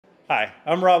Hi,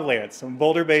 I'm Rob Lantz. I'm a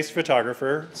Boulder-based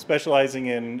photographer specializing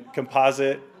in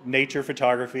composite nature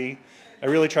photography. I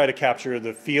really try to capture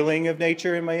the feeling of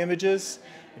nature in my images.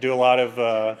 I do a lot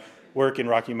of work in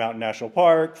Rocky Mountain National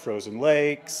Park, frozen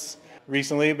lakes.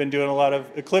 Recently, I've been doing a lot of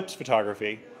eclipse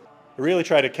photography. I really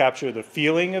try to capture the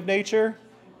feeling of nature,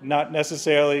 not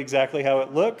necessarily exactly how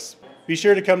it looks. Be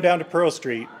sure to come down to Pearl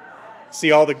Street,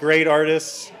 see all the great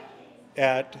artists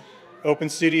at Open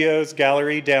Studios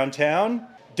Gallery downtown.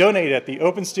 Donate at the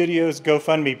Open Studios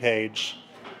GoFundMe page.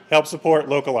 Help support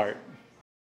local art.